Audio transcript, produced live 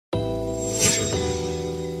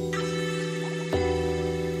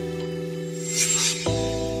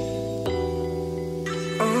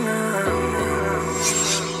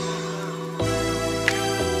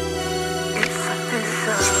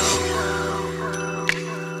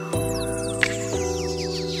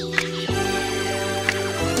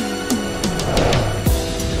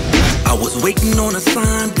waiting on a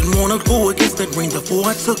sign, didn't wanna go against the grain, therefore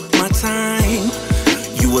I took my time.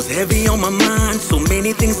 You was heavy on my mind, so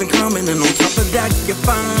many things in common, and on top of that you're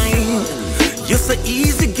fine. You're so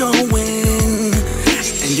easy going,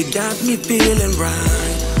 and you got me feeling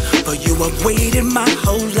right. But you have waited my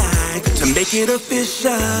whole life to make it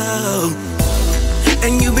official.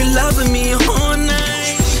 And you been loving me all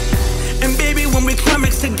night. And baby, when we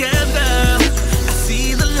climax together, I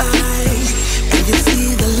see the light, and you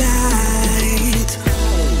see the light.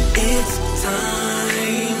 It's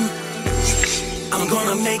time. I'm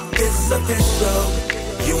gonna make this official.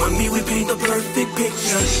 You and me, we paint the perfect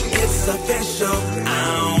picture. It's official.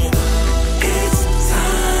 Ow. It's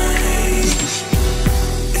time.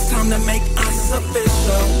 It's time to make us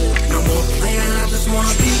official. No more playing, I just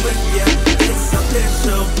wanna be with you. It's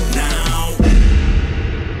official now.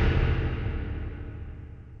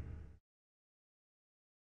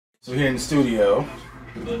 So here in the studio,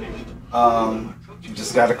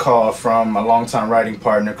 just got a call from my longtime writing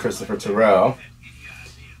partner, Christopher Terrell.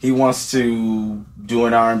 He wants to do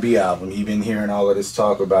an R&B album. He's been hearing all of this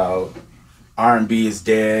talk about R&B is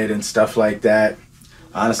dead and stuff like that.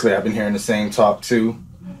 Honestly, I've been hearing the same talk too.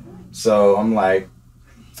 So I'm like,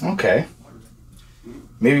 okay,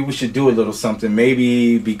 maybe we should do a little something.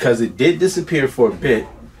 Maybe because it did disappear for a bit,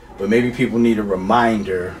 but maybe people need a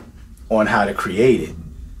reminder on how to create it.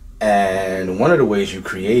 And one of the ways you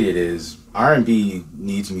create it is R&B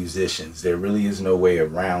needs musicians. There really is no way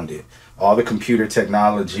around it. All the computer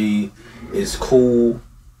technology is cool,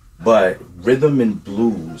 but rhythm and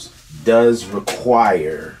blues does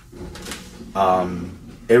require,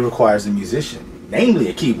 it requires a musician, namely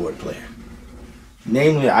a keyboard player.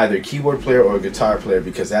 Namely either a keyboard player or a guitar player,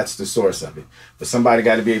 because that's the source of it. But somebody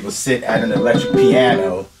got to be able to sit at an electric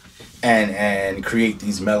piano and create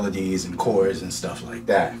these melodies and chords and stuff like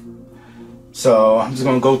that. So I'm just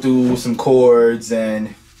gonna go through some chords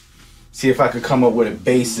and see if I could come up with a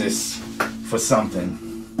basis for something.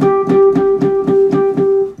 I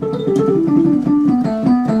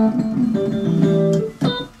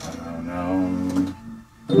don't know.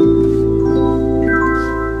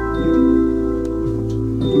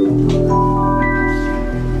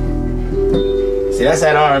 See, that's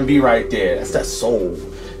that R&B right there. That's that soul.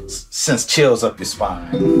 Sends chills up your spine.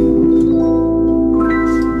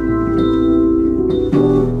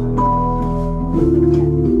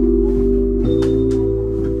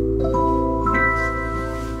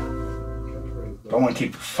 I want to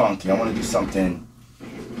keep it funky. I want to do something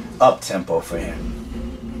up-tempo for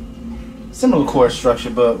him. Similar chord structure,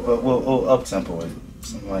 but we'll up-tempo it.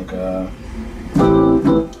 Something like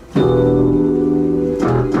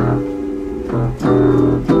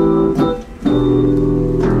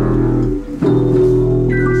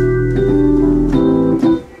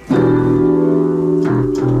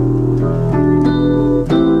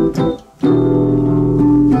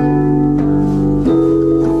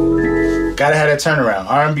gotta have that turnaround.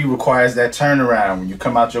 R&B requires that turnaround when you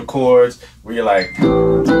come out your chords where you're like. So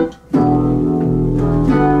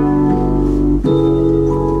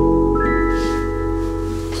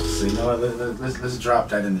you know what? Let's drop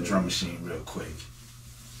that in the drum machine real quick.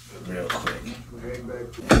 Real quick.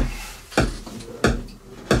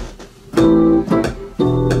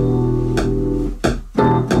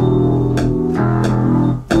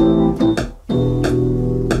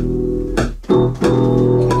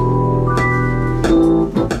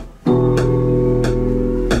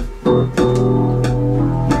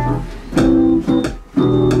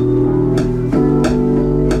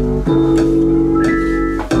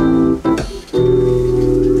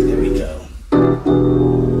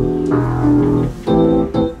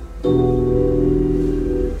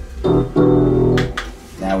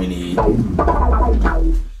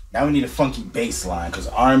 Now we need a funky bass line, because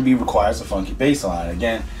R&B requires a funky bass line.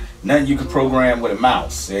 Again, nothing you can program with a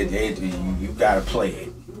mouse. You gotta play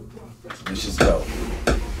it. So let's just go.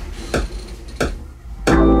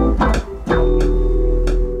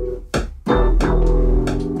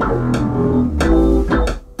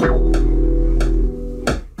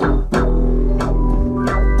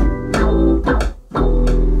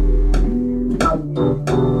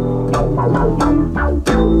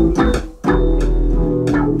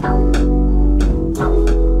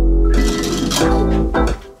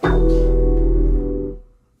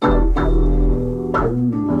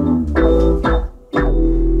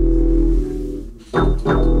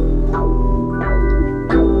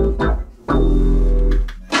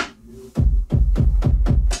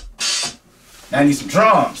 Now I need some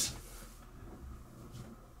drums.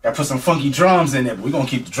 Gotta put some funky drums in there, but we're gonna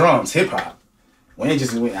keep the drums hip hop. I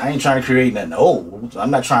ain't trying to create nothing old.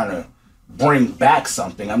 I'm not trying to bring back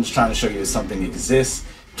something. I'm just trying to show you that something exists,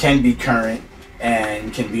 can be current,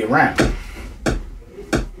 and can be around.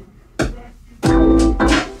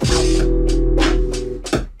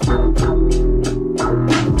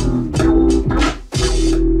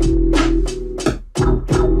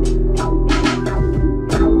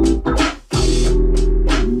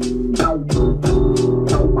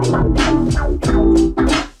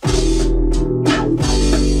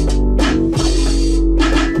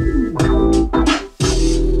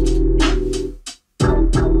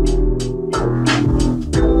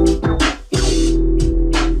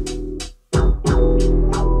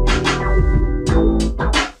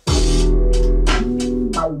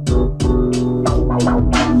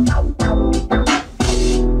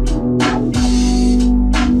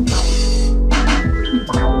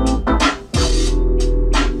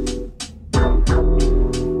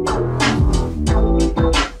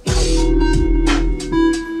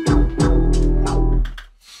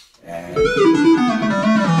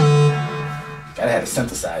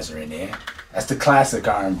 Synthesizer in there. That's the classic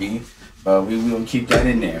R&B, but we will keep that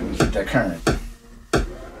in there. We'll keep that current. I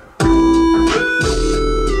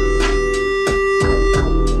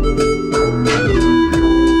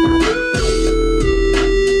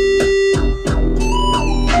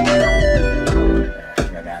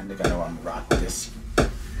think I know I'm gonna rock with this.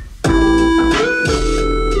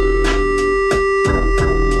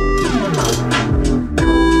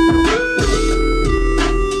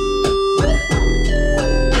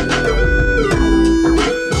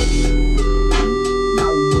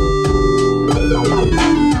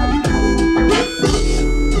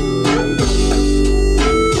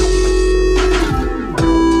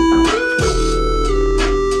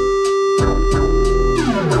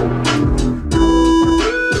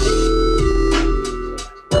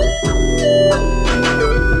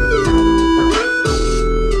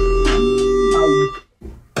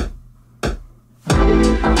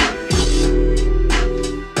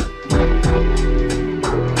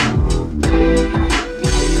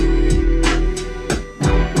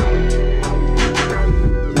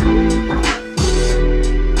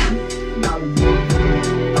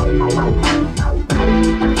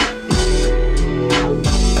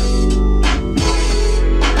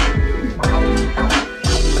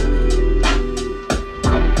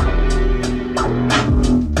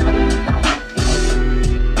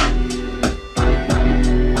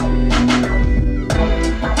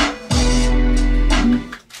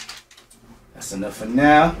 Enough for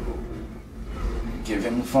now. Give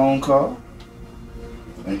him a phone call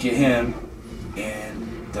and get him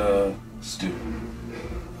in the studio.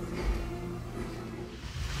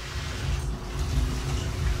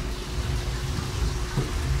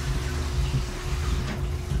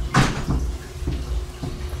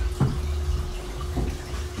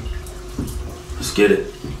 Let's get it.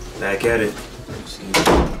 Back at it.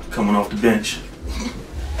 Coming off the bench.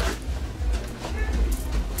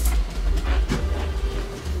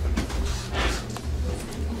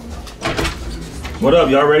 What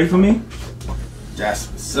up? Y'all ready for me? That's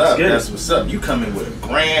what's up. That's what's up. You coming with a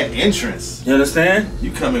grand entrance. You understand?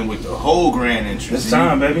 You coming with the whole grand entrance. It's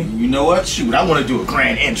time, baby. You know what? Shoot, I want to do a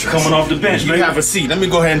grand entrance. Coming off the bench, you baby. Have a seat. Let me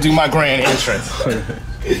go ahead and do my grand entrance.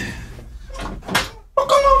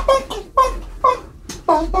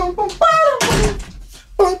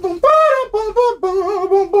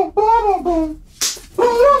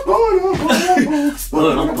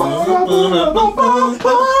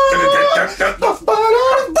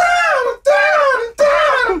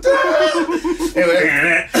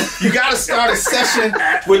 Anyway, you gotta start a session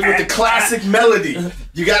with the classic melody.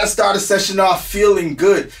 You gotta start a session off feeling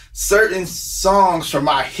good. Certain songs from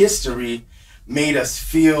our history made us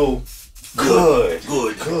feel good.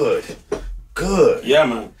 Good. Yeah,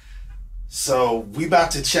 man. So we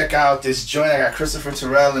about to check out this joint. I got Christopher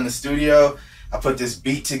Terrell in the studio. I put this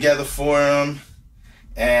beat together for him,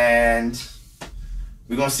 and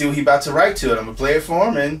we're gonna see what he about to write to it. I'm gonna play it for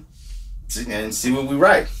him and see what we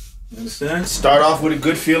write. You understand? Start off with a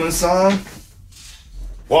good feeling song,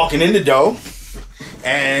 Walking in the Dough,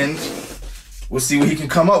 and we'll see what he can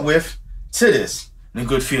come up with to this, a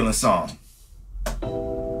good feeling song.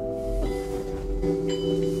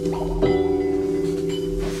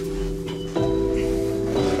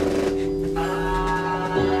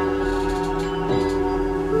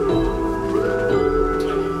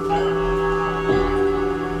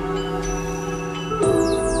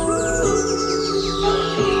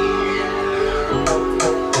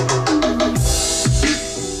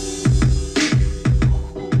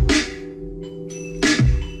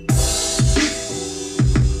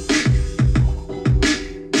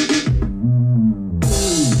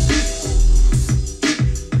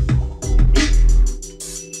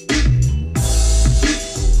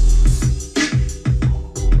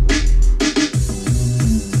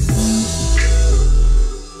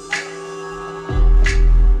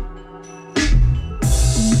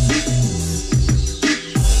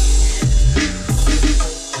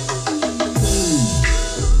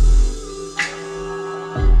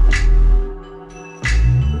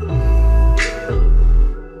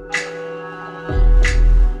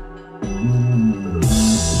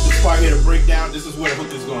 this is where the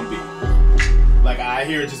hook is gonna be. Like I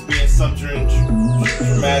hear it just being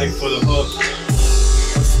dramatic for the hook,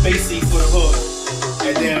 spacey for the hook,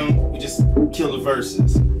 and then we just kill the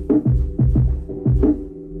verses.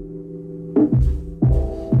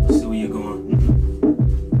 See where you're going.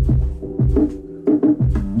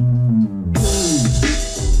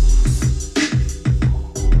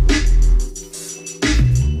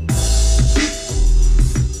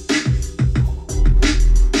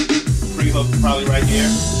 Pre-hook probably right here.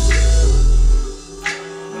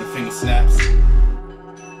 When the finger snaps.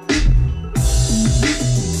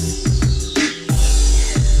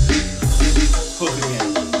 Hook again.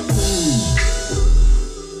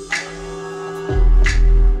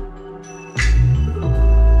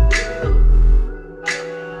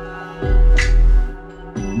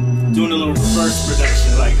 Doing a little reverse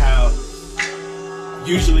production, like how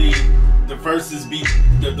usually the verses be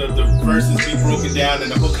broken down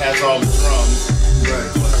and the hook has all the drums.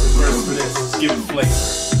 Right. Doing a reverse for this, just give it flavor.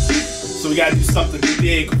 So we gotta do something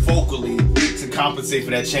big vocally to compensate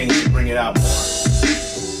for that change and bring it out more.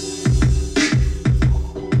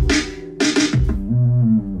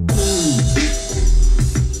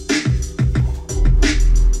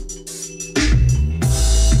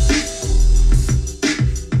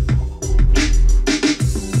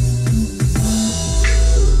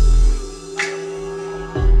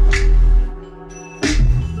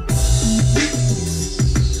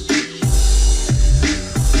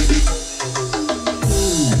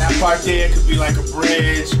 Part there could be like a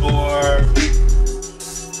bridge, or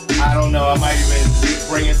I don't know, I might even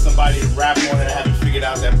bring in somebody to rap on it. I haven't figured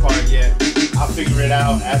out that part yet. I'll figure it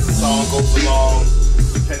out as the song goes along,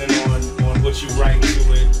 depending on what you write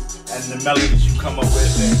to it and the melodies you come up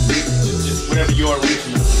with, and just whatever your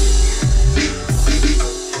arrangement is.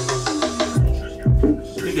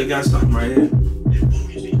 I think I got something right here.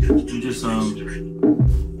 You just right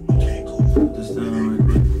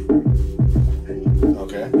quick.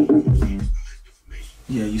 Okay.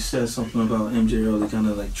 Yeah, you said something about MJ earlier, kind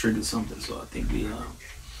of like triggered something, so I think we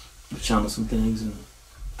channel some things and.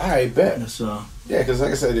 Alright, bet. That's yeah, because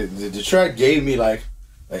like I said, the track gave me like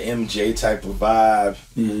an MJ type of vibe.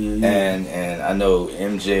 Yeah. And I know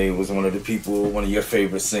MJ was one of the people, one of your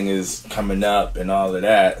favorite singers coming up and all of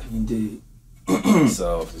that. Indeed.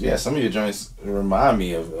 So yeah, some of your joints remind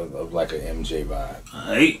me of like an MJ vibe.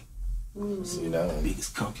 Alright. So, you know,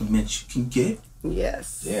 biggest compliment you can get.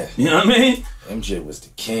 Yes. Yeah. You know what I mean? MJ was the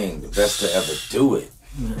king, the best to ever do it.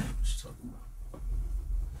 Yeah, what you talking about?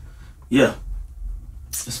 Yeah.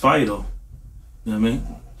 It's fire though. You know what I mean?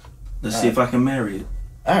 Let's see if I can marry it.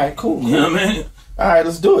 Alright, cool. You know what I mean? Alright,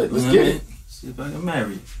 let's do it. Let's get it. See if I can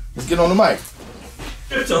marry it. Let's get on the mic.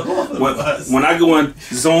 When I go in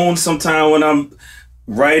zone sometime when I'm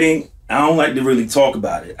writing, I don't like to really talk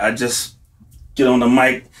about it. I just get on the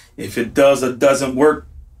mic. If it does or doesn't work,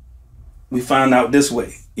 we find out this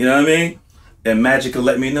way. You know what I mean? And Majik will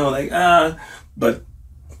let me know, like, but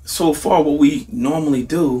so far what we normally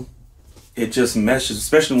do, it just meshes,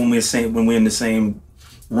 especially when we're in the same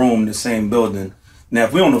room, the same building. Now,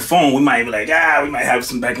 if we're on the phone, we might be like, we might have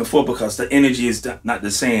some back and forth because the energy is not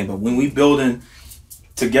the same. But when we building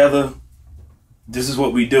together, this is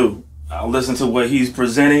what we do. I'll listen to what he's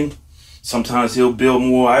presenting. Sometimes he'll build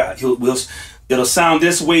more. It'll sound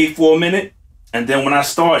this way for a minute, and then when I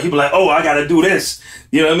start, he'll be like, "Oh, I got to do this."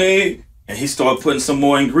 You know what I mean? And he start putting some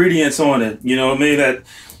more ingredients on it. You know what I mean?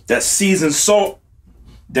 That seasoned salt,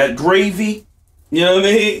 that gravy. You know what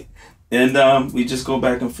I mean? And we just go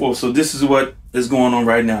back and forth. So this is what is going on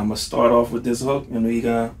right now. I'm gonna start off with this hook, and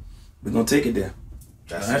we're gonna take it there.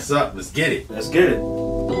 That's what's up. Let's get it. Let's get it.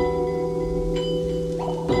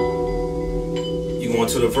 You going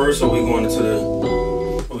to the verse, or we going into the?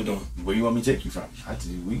 What we doing? Where you want me to take you from?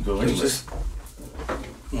 We can go anywhere.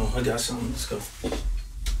 Oh, I got something. Let's go.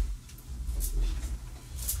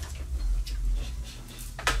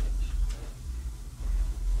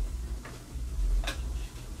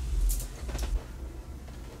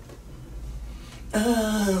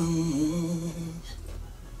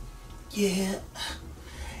 Yeah,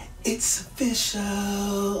 it's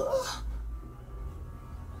official.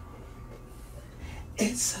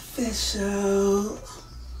 It's official.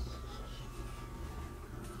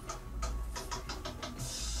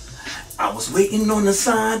 I was waiting on the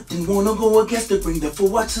sign, didn't wanna go against the grain,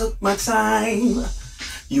 therefore I took my time.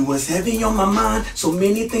 You was heavy on my mind, so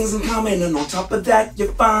many things in common, and on top of that,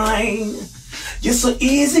 you're fine. You're so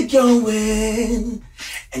easy going,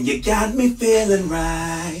 and you got me feeling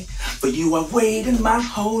right. For you, I've waited my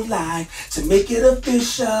whole life to make it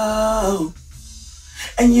official.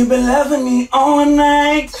 And you've been loving me all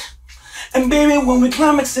night. And baby, when we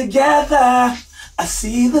climax together, I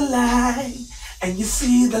see the light, and you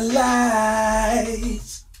see the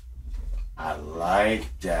light. I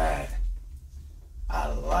like that. I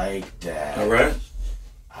like that. All right.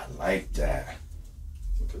 I like that.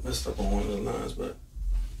 I messed up on one of the lines, but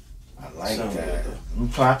I like that.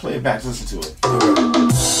 I play it back. Listen to it.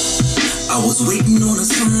 I was waiting on a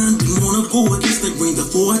sign, didn't wanna go against the grain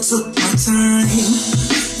before I took my time.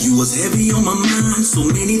 You was heavy on my mind, so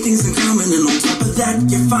many things in common, and on top of that,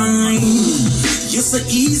 you're fine. You're so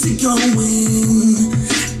easy going,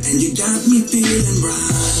 and you got me feeling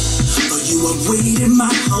right. But you have waited my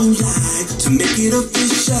whole life to make it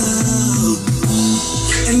official,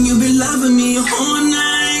 and you've been loving me all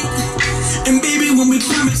night. And baby, when we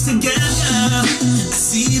promise together, I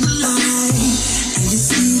see the light, and you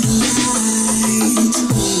see the light.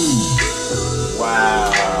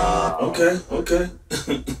 Wow. Okay.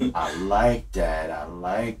 I like that. I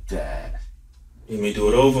like that. You may do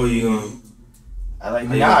it over, or you gonna? I like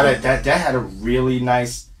that had a really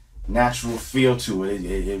nice natural feel to it.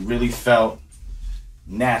 It really felt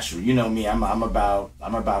natural. You know me, I'm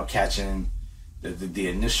about catching the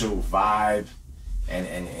initial vibe and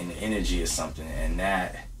energy of something, and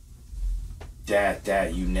that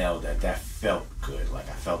you nailed that. That felt good. Like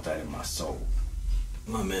I felt that in my soul.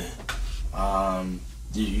 My man.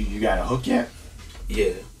 You got a hook yet?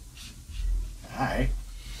 Yeah. Alright.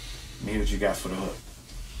 Me, what you got for the hook?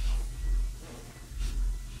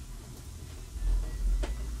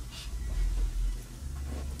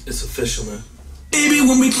 It's official, man. Baby,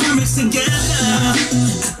 when we promise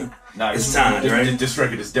together. Nah, it's time, right? This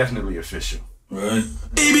record is definitely official. Right.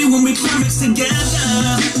 Baby, when we promise together,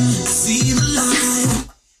 I see the light.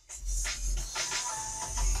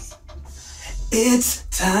 It's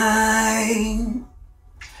time.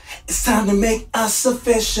 It's time to make us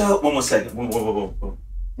official. One more second. Whoa.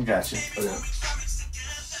 Gotcha. Okay.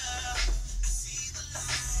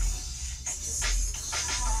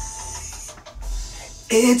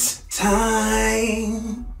 It's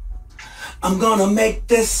time. I'm gonna make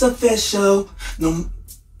this official. No.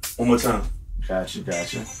 One more time. Gotcha.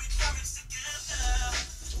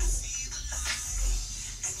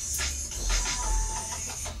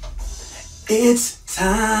 It's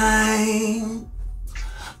time.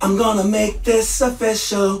 I'm gonna make this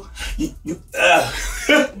official.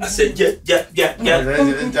 I said, yeah.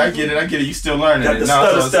 I get it. You still learning Got it. the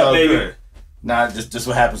stutter step, baby. Good. Nah, this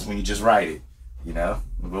what happens when you just write it. You know?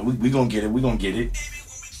 But we gonna get it. We gonna get it.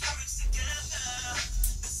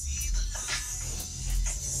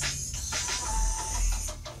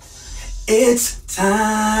 It's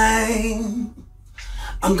time.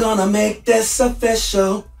 I'm gonna make this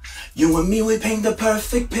official. You and me, we paint the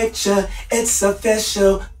perfect picture. It's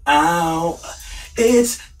official. Ow.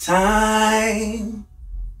 It's time.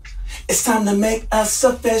 It's time to make us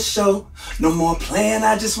official. No more playing,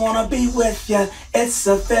 I just wanna be with ya. It's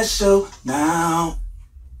official now.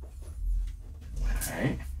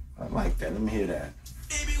 Alright. I like that. Let me hear that.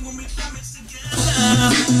 Baby, when we promise together,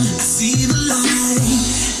 I see the light,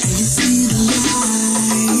 and you see the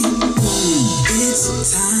light. It's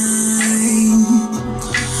time.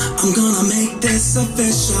 I'm gonna make this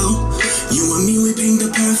official. You and me, we paint the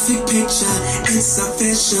perfect picture. It's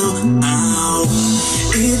official. Ow.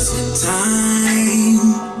 It's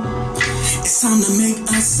time. It's time to make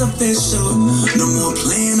us official. No more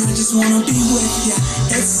playing, I just wanna be with ya.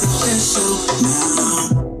 It's official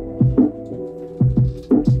now.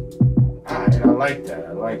 Alright, I like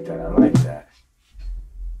that.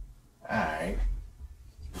 Alright.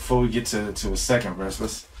 Before we get to a second verse,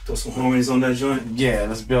 let's throw some harmonies on that joint. Yeah,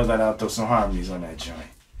 let's build that out, throw some harmonies on that joint.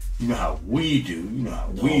 You know how we do. You know how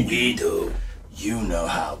we do. You know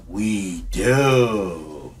how we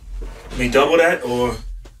do. We double that, or?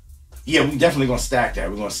 Yeah, we definitely gonna stack that.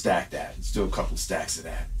 We're gonna stack that. Let's do a couple stacks of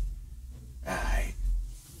that. Alright.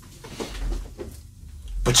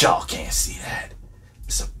 But y'all can't see that.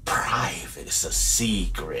 It's a private, it's a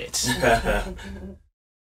secret.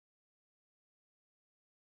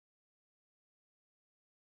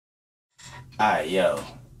 Alright, yo.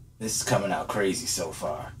 This is coming out crazy so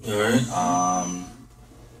far. Alright.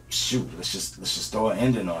 Shoot, let's just throw an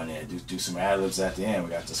ending on there. Do some ad-libs at the end. We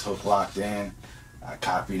got this hook locked in. I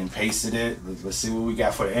copied and pasted it. Let's see what we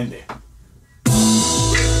got for the ending.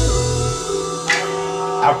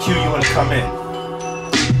 I'll cue you when to come in.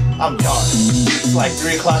 I'm yawning. It's like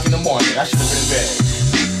 3 o'clock in the morning. I should have been in bed.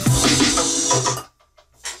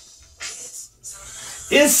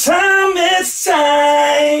 It's time.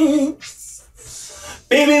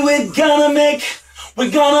 Baby, we're gonna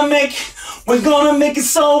make it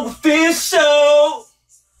so official.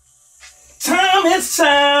 It's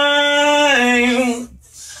time.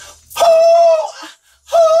 Ooh.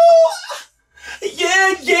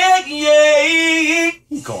 yeah, yeah.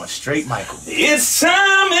 He's going straight, Michael. It's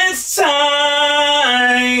time,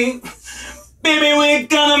 baby.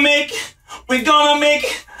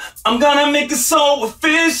 I'm gonna make it so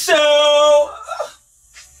official.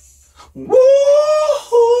 Woo,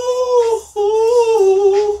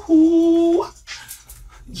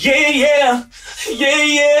 yeah,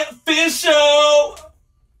 official.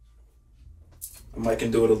 I might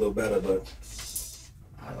can do it a little better, but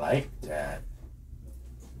I like that.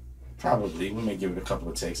 Probably. We may give it a couple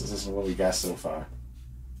of takes. This is what we got so far.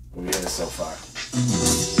 What we had so far.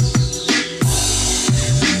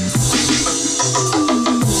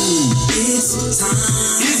 It's time.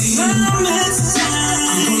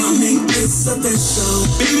 I'm gonna make this official.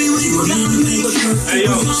 Baby, we gonna make it perfect. Hey,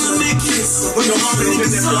 yo. We're gonna make it so official.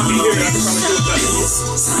 It's time.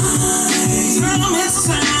 It's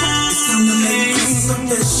time to make this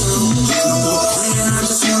official. No more playing, I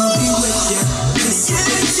just wanna be with you. It's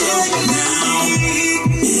official now.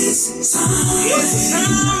 It's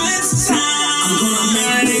time. I'm gonna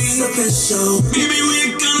make this official. Baby,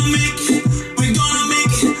 we're gonna make it.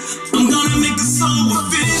 I'm gonna make it so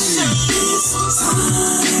official. It's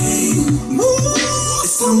time.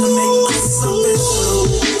 It's time to make us official.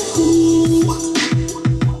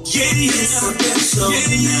 Yeah, it's official.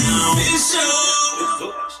 Now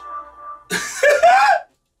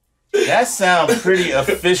That sounds pretty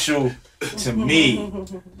official to me.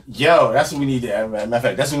 Yo, that's what we need to. Matter of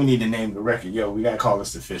fact, that's what we need to name the record. Yo, we gotta call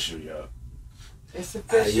this official, yo. It's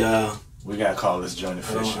official. We gotta call this joint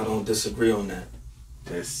official. I don't disagree on that.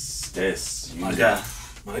 My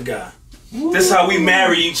guy. Woo. This is how we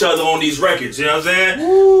marry each other on these records, you know what I'm saying?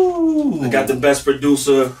 Woo. I got the best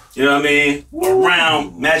producer, you know what I mean? Woo.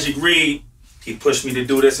 Around, Majik Reed. He pushed me to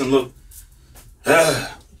do this and look,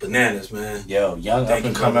 bananas, man. Yo, young up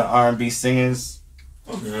and coming R&B singers.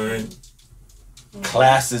 You know what I mean?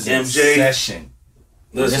 Classes in session.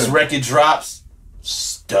 When this record drops,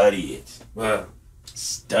 study it. Wow.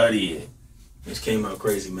 Study it. This came out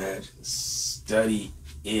crazy, man. Study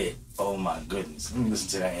it. Oh my goodness. Let me listen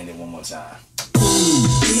to that ending one more time.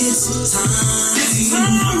 It's time. I'm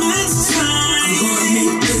gonna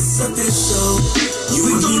make this official.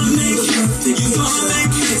 We're gonna make it perfect. You're gonna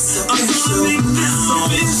make it. I'm gonna make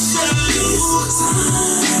this official.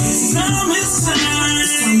 It's time. It's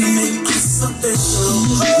time to make this official.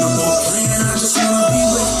 No more playing, I just wanna be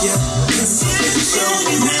with you. It's official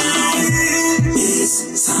now.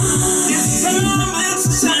 It's time.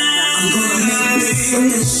 I'm gonna make this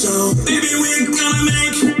official. Baby, we're gonna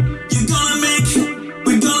make it. You're gonna make it.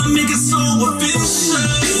 We're gonna make it so official.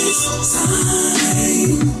 It's time.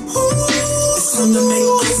 It's time to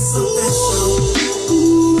make this official.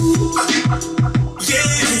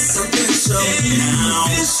 Yeah, it's official now.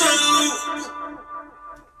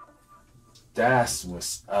 That's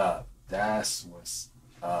what's up. That's what's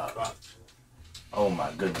up. Oh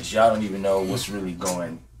my goodness. Y'all don't even know what's really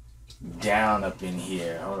going down up in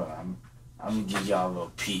here. Hold on. I'm gonna give y'all a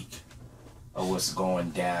little peek of what's going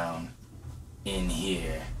down in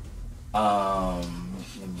here. Let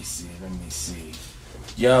me see.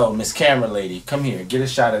 Yo, Miss Camera Lady, come here. Get a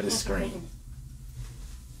shot of the screen.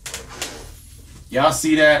 Y'all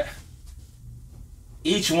see that?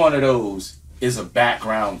 Each one of those is a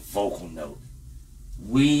background vocal note.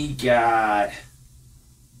 We got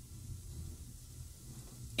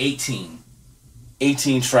 18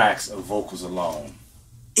 tracks of vocals alone.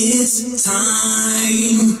 It's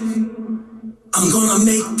time. I'm gonna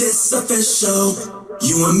make this official.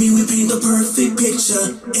 You and me, we paint the perfect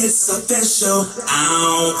picture. It's official.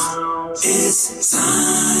 Ow. It's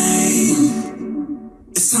time.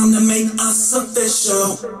 It's time to make us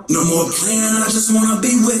official. No more playing, I just wanna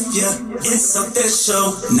be with you. It's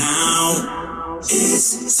official now.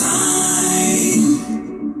 It's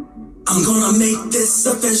time. I'm gonna make this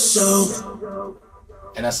official.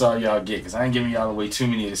 And that's all y'all get, because I ain't giving y'all away too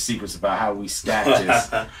many of the secrets about how we stack this.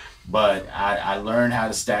 But I learned how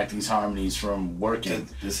to stack these harmonies from working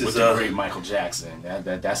with the great Michael Jackson.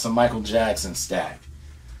 That's a Michael Jackson stack.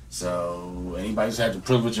 So anybody who's had the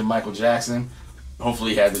privilege of Michael Jackson,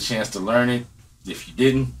 hopefully had the chance to learn it. If you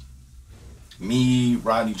didn't, me,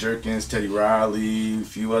 Rodney Jerkins, Teddy Riley, a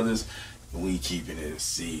few others, we keeping it a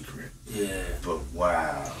secret. Yeah. But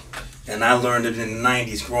wow. And I learned it in the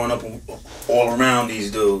 90s growing up all around these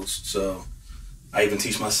dudes. So I even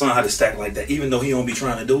teach my son how to stack like that, even though he don't be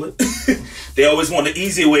trying to do it. They always want the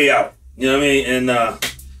easy way out. You know what I mean? And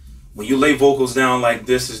when you lay vocals down like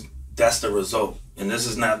this, that's the result. And this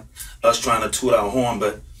is not us trying to toot our horn,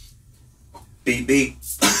 but beat.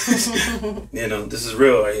 You know, this is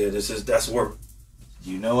real right here. That's work.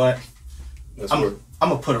 You know what? That's work. I'm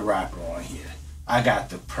gonna put a rapper on here. I got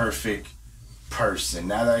the perfect person.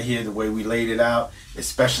 Now that I hear the way we laid it out,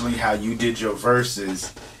 especially how you did your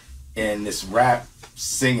verses in this rap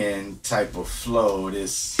singing type of flow,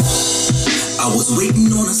 this... I was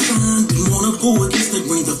waiting on a sign, didn't wanna go against the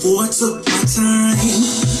grain before I took my time.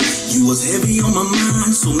 You was heavy on my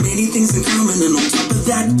mind, so many things in common, and on top of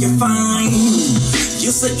that, you're fine.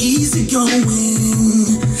 You're so easy going,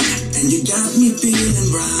 and you got me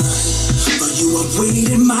feeling right. But you have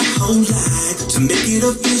waited my whole life to make it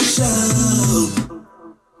official.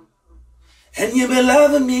 And you've been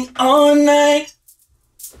loving me all night.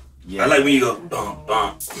 Yeah. I like when you go, bum,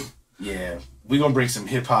 bum. Yeah. We're gonna bring some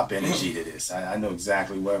hip hop energy to this. I know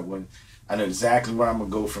exactly where I know exactly where I'm gonna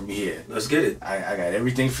go from here. Let's get it. I got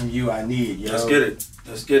everything from you I need, yo. Let's get it.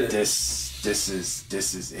 Let's get it. This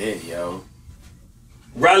is it, yo.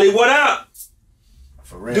 Raleigh, what up?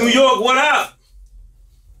 For real. New York, what up?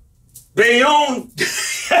 Bayonne,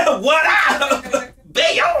 what up?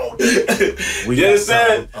 Bayonne. We you got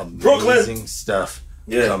understand? some Brooklyn amazing stuff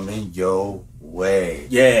coming your way.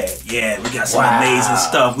 Yeah, we got some amazing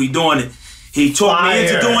stuff. We doing it. He talked me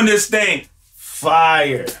into doing this thing.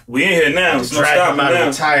 Fire. We in here now. Let's drag him out of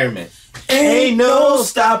retirement. Ain't no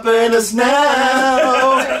stopping us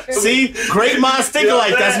now. See, great minds think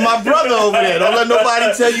alike. That's my brother over there. Don't let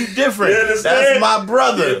nobody tell you different. That's my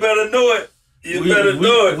brother. You better know it. You better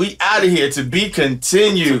know it. We out of here. To be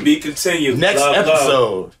continued. To be continued. Next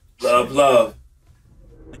episode. Love, love.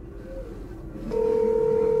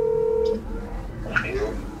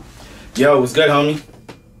 Yo, what's good, homie?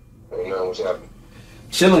 Hey, man, what's happening?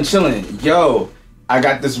 Chilling. Yo, I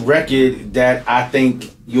got this record that I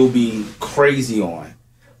think you'll be crazy on.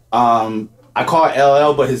 I called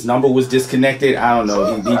LL, but his number was disconnected. I don't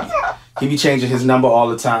know. He be changing his number all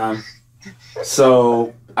the time.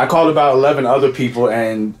 So I called about 11 other people,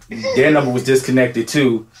 and their number was disconnected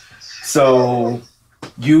too. So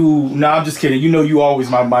I'm just kidding. You know, you always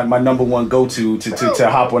my number one go-to to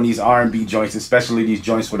hop on these R&B joints, especially these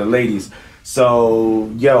joints for the ladies. So,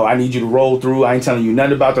 yo, I need you to roll through. I ain't telling you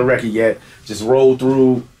nothing about the record yet. Just roll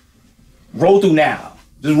through now.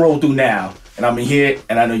 Just roll through now. And I'm going to hear it,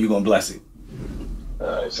 and I know you're going to bless it. All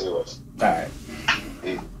right, see you later. All right.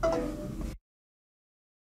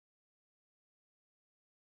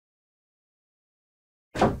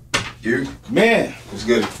 You? Man. What's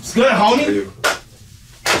good? It's good, homie.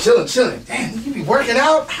 Chilling. Damn, you be working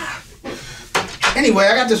out? Anyway,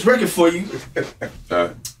 I got this record for you.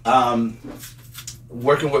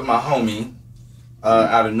 Working with my homie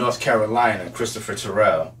out of North Carolina, Christopher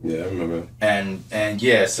Terrell. Yeah, I remember. And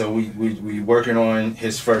yeah, so we working on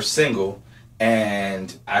his first single,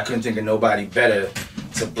 and I couldn't think of nobody better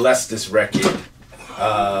to bless this record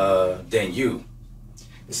than you.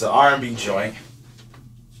 It's an R&B joint.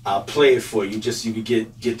 I'll play it for you just so you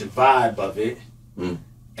can get the vibe of it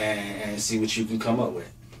and see what you can come up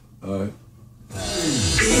with. All right.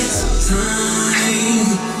 It's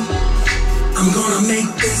time. I'm gonna make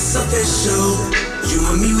this official. You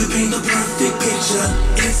and me, we paint the perfect picture.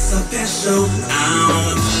 It's official.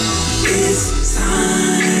 It's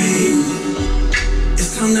time.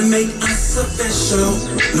 It's time to make us official.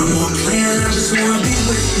 No more playing, I just wanna be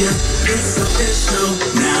with you. It's official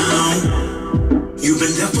now. You've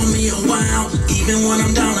been there for me a while. Even when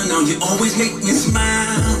I'm down and out, you always make me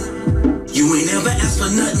smile. You ain't ever asked for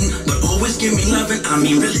nothing, but always give me loving. I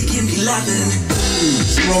mean, really give me loving.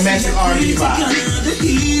 Romantic R&B vibe.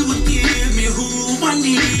 He would give me who I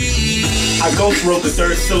need. I ghost wrote the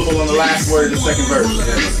third syllable on the last word of the second verse.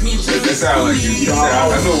 That sound like you. I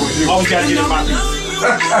know what you. Always gotta get in my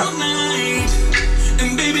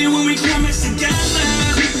And baby, when we come together,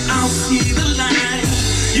 I'll see the light.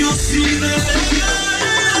 You'll see the light.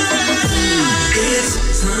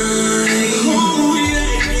 It's time. Oh,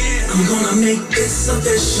 yeah. I'm gonna make this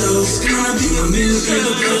official. It's gonna be a music,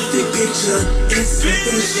 a perfect picture. It's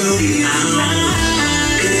official.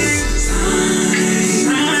 It's time.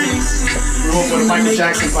 We're going for the Michael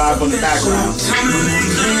Jackson vibe on the background.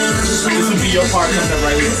 This will be your part coming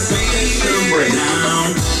right here. Break.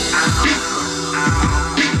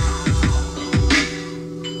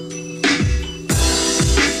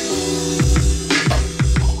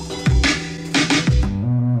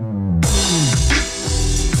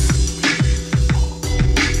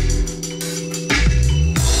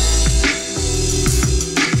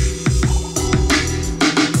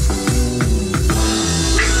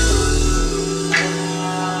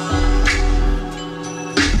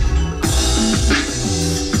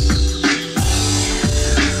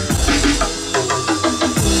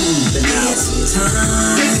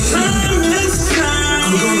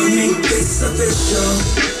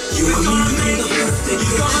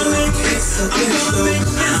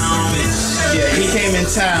 Yeah, he came in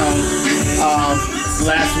town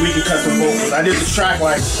last week and cut some vocals. I did this track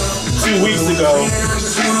like 2 weeks ago.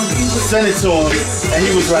 Sent it to him, and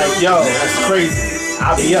he was like, "Yo, that's crazy.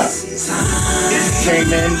 I'll be up."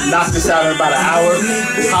 Came in, knocked this out in about an hour,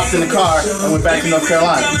 hopped in the car, and went back to North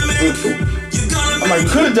Carolina. I'm like, we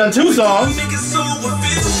could have done 2 songs.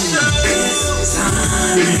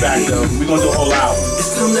 We'll be back though. We're gonna do a whole album.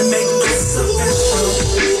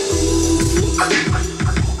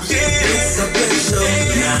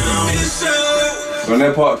 On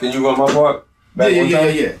that part, can you run my part? Back Yeah. one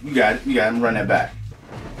time? You got it. I'm run that back.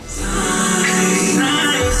 It's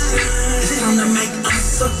time to make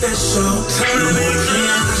us official. Time to make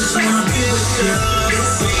us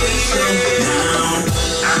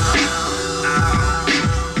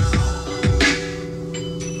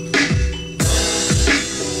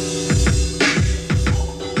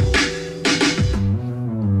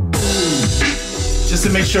Just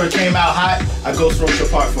to make sure it came out hot, I ghost wrote your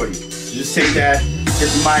part for you. You just take that, hit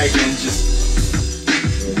the mic, and just.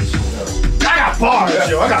 I got bars,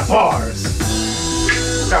 yo. I got bars.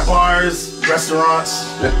 Got bars, restaurants,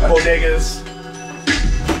 bodegas.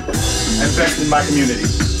 Invest in my community.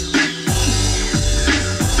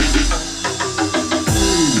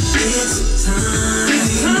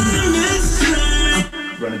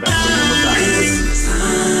 Run it back one more time.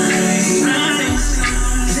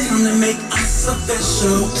 It's time to make us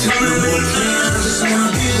official. Time to make us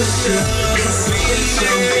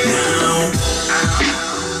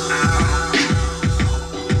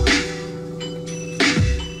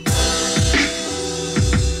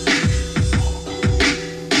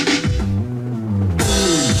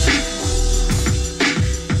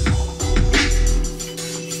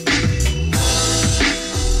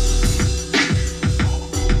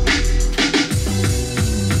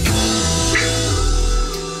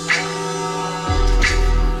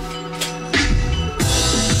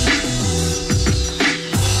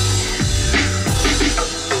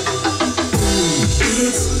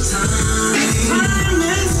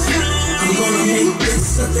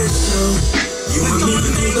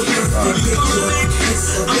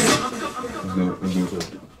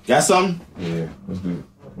Got something? Yeah, let's do it.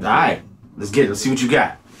 Alright, let's get it. Let's see what you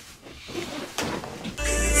got.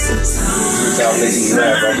 Without making you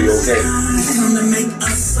laugh, I'll be okay.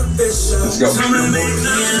 Let's go.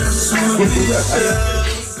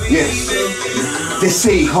 Yeah. They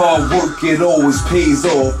say hard work, it always pays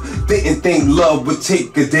off. Didn't think love would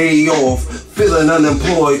take a day off. Feeling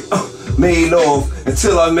unemployed, made off.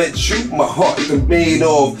 Until I met you, my heart been made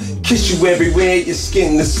off. Kiss you everywhere, your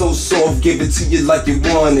skin is so soft. Give it to you like you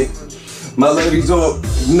want it. My ladies all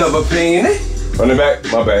never paying it. Run it back,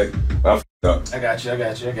 my bad. I f***ed up. I got you.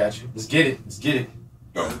 Let's get it.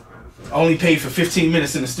 Go. I only paid for 15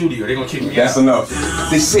 minutes in the studio. They're gonna kick me That's out. enough.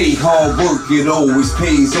 They say hard work, it always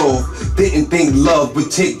pays off. Didn't think love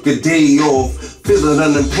would take a day off. Feeling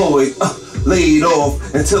unemployed, laid off.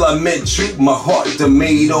 Until I met you, my heart done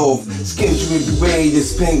made off. Skinned you everywhere, your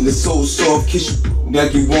skin is so soft. Kiss you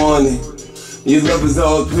like you want it. Your love is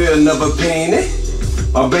all pure, never painted.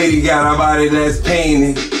 My baby got a body that's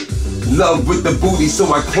painted. Love with the booty,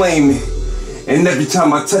 so I claim it. And every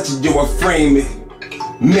time I touch it, yo, I frame it.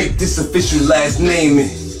 Make this official, last name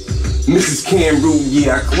it. Mrs. Kam Ru,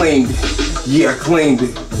 yeah, I claimed it. Yeah, I claimed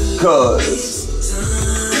it.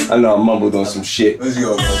 Cause I know I mumbled on some shit. Let's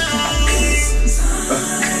go, bro.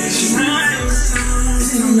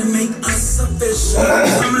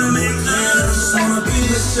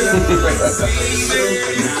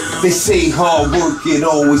 They say hard work, it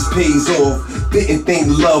always pays off. Didn't think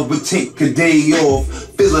love would take a day off.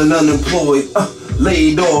 Feeling unemployed,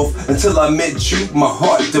 laid off. Until I met you, my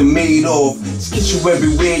heart done made off. Kiss you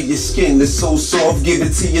everywhere, your skin is so soft. Give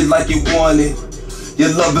it to you like you want it.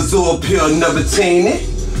 Your love is all pure, never tainted.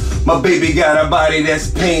 My baby got a body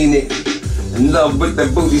that's painted. In love with the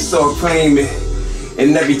booty, so I claim it.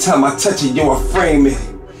 And every time I touch it, yo, I frame it.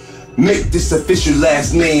 Make this official,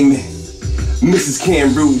 last name it. Mrs.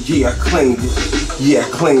 Kam Ru, yeah, I claimed it. Yeah, I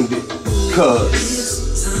claimed it.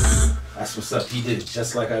 Cause That's what's up. He did it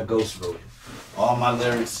just like I ghost wrote it. All my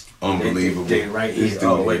lyrics. Unbelievable. They right here. Let's do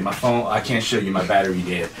Oh it. wait, my phone. I can't show you. My battery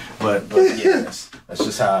dead. But yeah, that's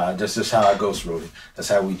just how I ghost wrote it. That's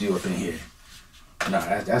how we do up in here. No,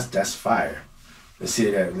 that's fire. Let's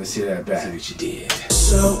hear that. Let's hear that back. See what you did.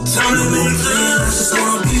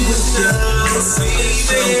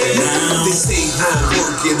 they say hard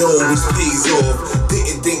work, it always pays off.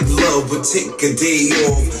 Didn't think love would take a day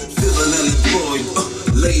off. Feeling unemployed,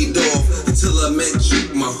 laid off. Until I met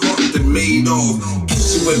you, my heart done made off.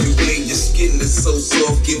 Kiss you everywhere, your skin is so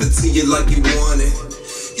soft. Give it to you like you want it.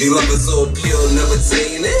 Your love is so pure, never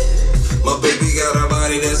tainted. My baby got a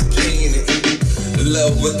body that's painted.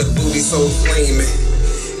 Love with the booty so flaming.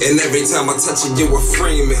 And every time I touch it, you are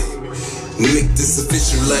framing. Make this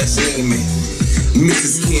official last name it.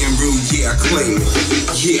 Mrs. Kam Ru, yeah, I claim it.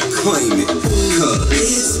 Yeah, I claim it. Cause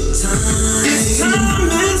it's time. It's time.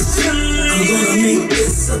 It's time. I'm gonna make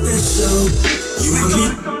this official.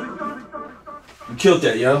 You killed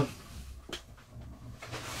that, yo.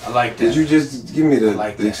 I like that. did you just give me the,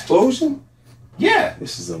 like the that. explosion? Yeah.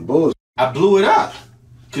 This is some bullshit. I blew it up.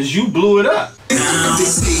 Cause you blew it up. They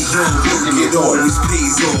say hard work, it always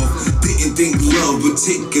pays off. Didn't think love would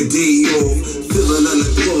take a day off. Feeling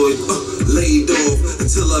unemployed, laid off.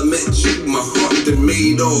 Until I met you, my heart that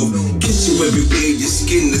made off. Kiss you everywhere, your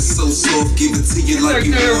skin is so soft. Give it to you like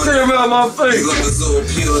you want it. My face. Your love is all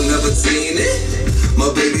pure, never tainted. My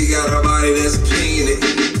baby got a body that's painted.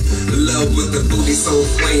 Love with the booty so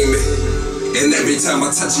flaming. And every time I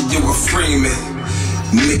touch it, you are framing.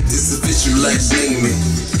 Make this official, last name it.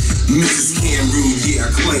 Mrs. Kam Ru, yeah, I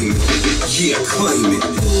claim it. Yeah, I claim it.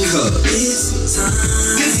 Cause it's time.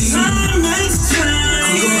 It's time. It's time.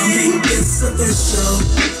 I'm gonna make this official.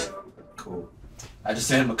 Cool. I just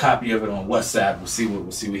sent him a copy of it on WhatsApp. We'll see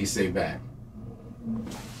what he say back.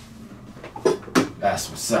 That's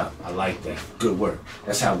what's up. I like that. Good work.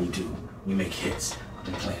 That's how we do. We make hits. I've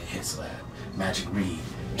been playing Hits Lab. Majik Reed,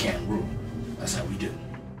 Kam Ru. That's how we do.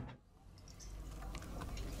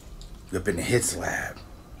 Up in the Hits Lab.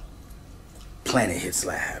 Planet Hits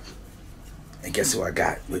Lab. And guess who I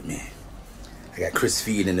got with me? I got Chris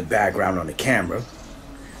Feed in the background on the camera.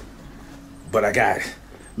 But I got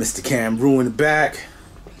Mr. Kam Ru in the back.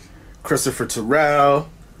 Christopher Terrell.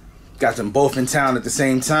 Got them both in town at the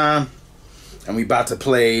same time. And we about to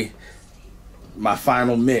play my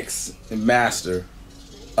final mix and master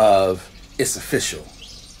of It's Official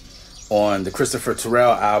on the Christopher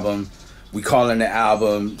Terrell album. We calling the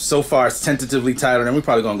album, so far it's tentatively titled, and we're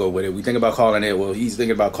probably gonna go with it. We think about calling it, well, he's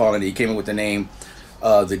thinking about calling it, he came in with the name,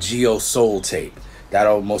 the GEO-Soul tape.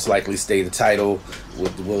 That'll most likely stay the title.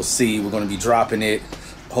 We'll see, we're gonna be dropping it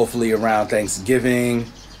hopefully around Thanksgiving.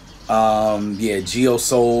 Yeah,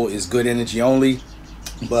 GEO-Soul is good energy only,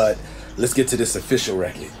 but let's get to this official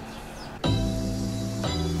record.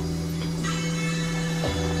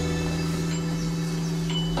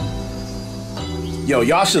 Yo,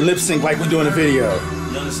 y'all should lip sync like we're doing a video.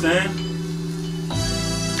 You understand?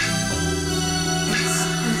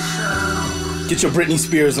 Get your Britney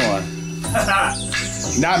Spears on.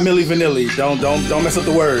 Not Milli Vanilli. Don't mess up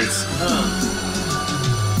the words.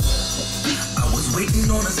 I was waiting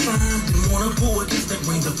on a sign, didn't wanna pull against the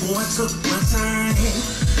ring before I took my time.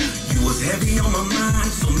 You was heavy on my mind,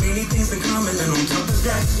 so many things in common, and on top of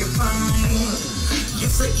that, you're fine. You're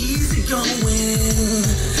so easy going,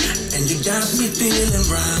 and you got me feeling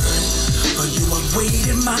right. For you, I've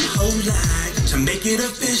waited my whole life to make it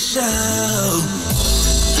official.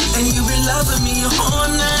 And you've been loving me all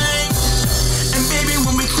night. And baby,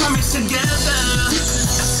 when we come together,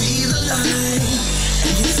 I see the light,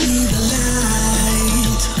 and you see the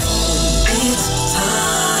light. It's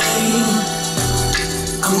time.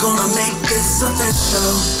 I'm gonna make this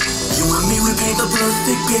official. You and me, we paint the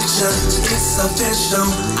perfect picture. It's official.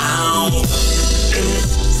 Ow.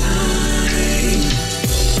 It's time.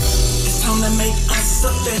 It's time to make us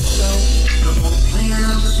official. No more playing,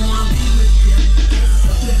 I just wanna be with you. It's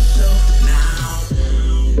official now.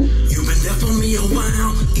 You've been there for me a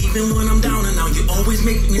while, even when I'm down and out, you always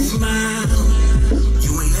make me smile. You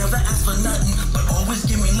ain't never asked for nothing, but always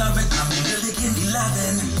give me loving. I mean, really give me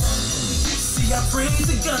loving. I pray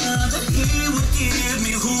to God that He would give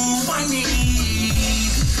me who I need.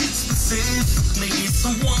 Specifically,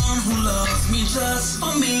 someone who loves me just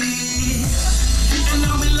for me. And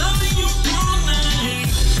I'll be loving you all night.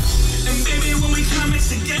 And baby, when we come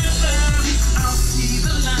together, I'll see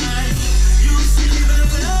the light. You'll see the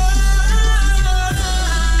light.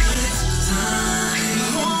 It's time.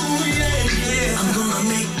 Oh yeah, yeah. I'm gonna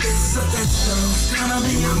make this official. It's gonna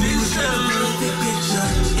be a picture. Perfect picture.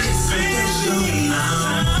 It's official.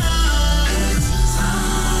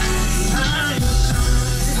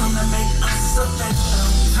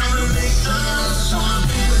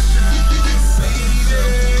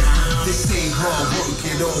 they say hard work,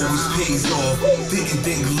 it always pays off. Didn't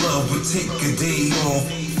think love would take a day off.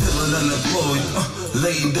 Feeling unemployed,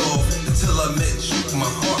 laid off. Until I met you,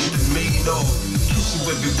 my heart been made off. Kiss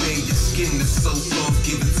you everywhere, your skin is so soft.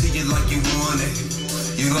 Give it to you like you want it.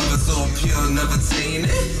 Your love is so pure, never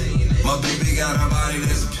tainted. My baby got a body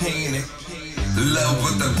that's painted. Love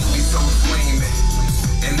with the booty so flaming.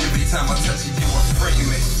 And every time I touch it, you are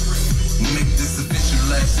framing. Make this official,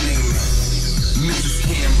 last name it. Mrs.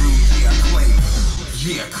 Kam Ru, yeah, I claim it.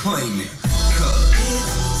 Yeah, I claim it. Cause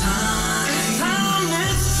It's time,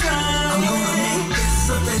 it's time. I'm gonna make this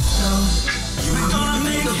official. I'm gonna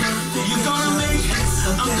make it official. I'm gonna make this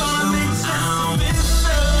official. It's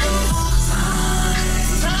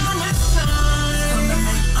time, it's time to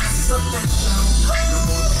make us official. No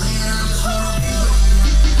more playing, I'm gonna be with you.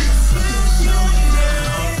 It's official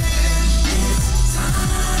now.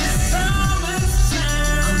 It's time, it's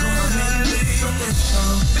time. I'm gonna make this official.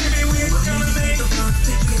 Baby, we're gonna make the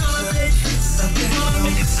perfect picture. It's official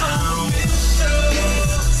now. It's time. It's time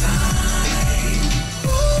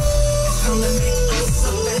to make us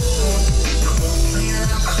official. No more playing,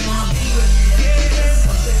 I'm gonna be with you. It's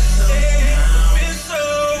official now.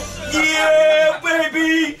 Yeah,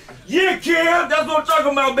 baby. Yeah, Kam. That's what I'm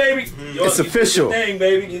talking about, baby. Yo, It's you official. Did your thing,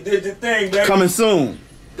 baby. You did your thing, baby. Coming soon.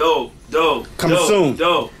 Dope. Coming soon.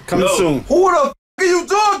 Coming soon. Who the f are you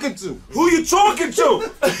talking to? Who you talking to?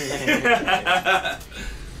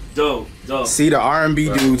 Dope. See, the R&B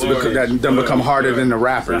dudes that done become harder than the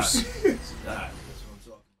rappers.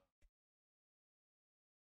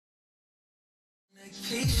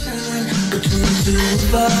 Between the two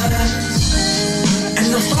of us, and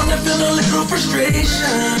I'm starting to feel a little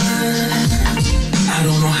frustration. I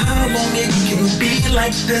don't know how long it can be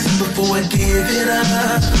like this before I give it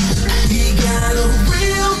up. We got a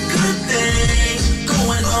real good thing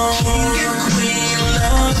going on, king and queen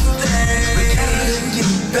love thing. We gotta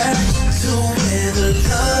get back to where the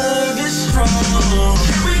love is strong.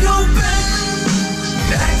 Can we go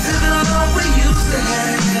back to the love we used to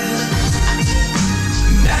have?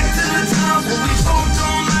 Back to the time when we talked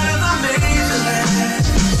all night and I made you laugh.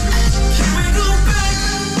 Can we go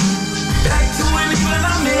back to when even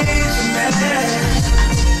I made you mad?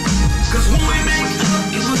 Cause when we make up,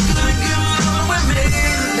 it was good love and we made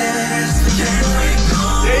it last. Can we go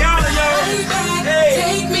back?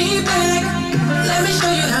 Take me back. Let me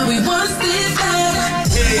show you how we once did that.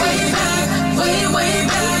 Way back, way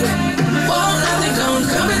back. Won't nothing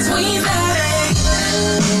come between that.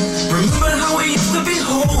 Remember how we used to be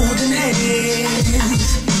holding hands,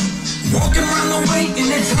 walking around the way in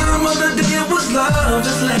the time of the day it was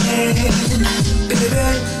lover's land. Baby,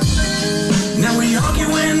 now we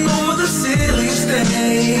arguing over the silliest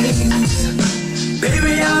things.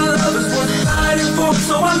 Baby, our love is worth fighting for,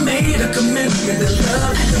 so I made a commitment to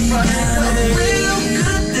love you. We got a real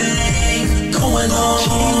good thing going on,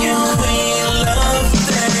 king and queen love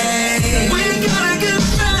thing. We gotta get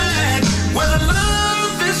back where the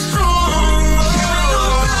love is strong.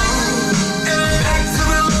 Back to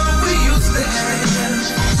the love we used to have.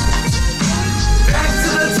 Back to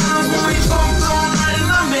the times when we talked all night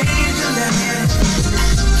and I made you laugh.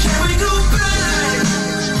 Can we go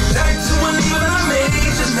back to when even I made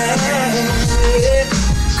you mad?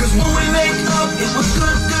 Cause when we make up, it was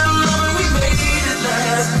good love and we made it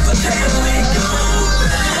last. But can we go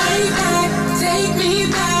back? Way back, take me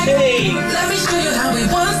back. Let me show you how we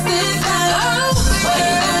once did that. Way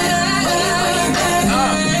back.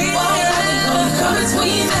 Won't nothing come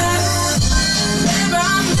between that. Remember,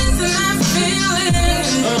 I'm missing that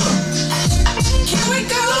feeling. Can we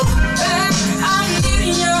go back? I'm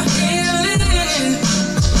getting your healing.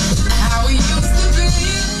 How we used to be,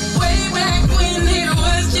 way back when it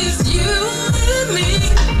was just you and me.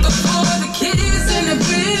 Before the kids and the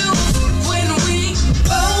bills, when we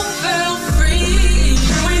both felt free.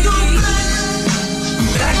 Can we go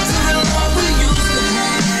back to the love we used to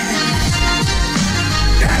have?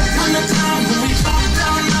 Back from the time when we talked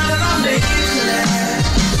all night and I made you laugh.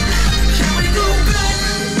 Can we go back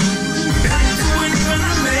to when even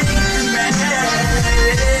I made you mad?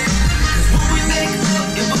 Cause when we make up,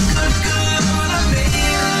 it was good love and I made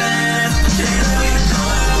it last. Can we go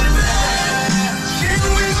back? Can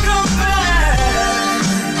we go back?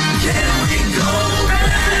 Can we go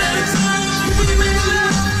back to the time we made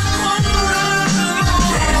love on the run?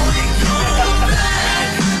 Can we go back?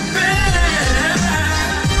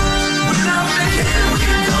 When I make it, can we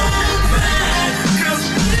go back? Cause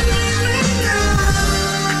when we make up,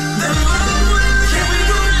 the love, can we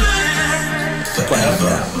go back?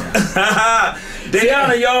 Forever.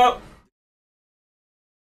 Diana, y'all.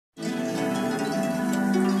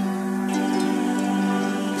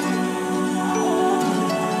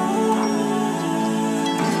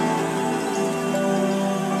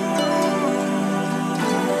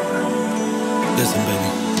 Listen, baby.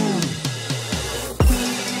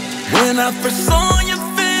 When I first saw your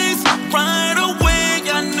face, right away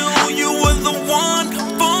I knew you were the one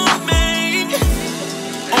for me.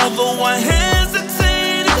 Although I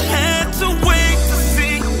hesitated, had to wait to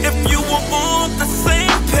see if you were on the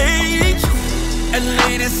same page. And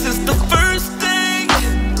lady, since the first day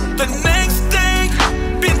the next day.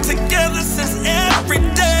 Been together since every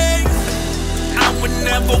day. I would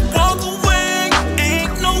never want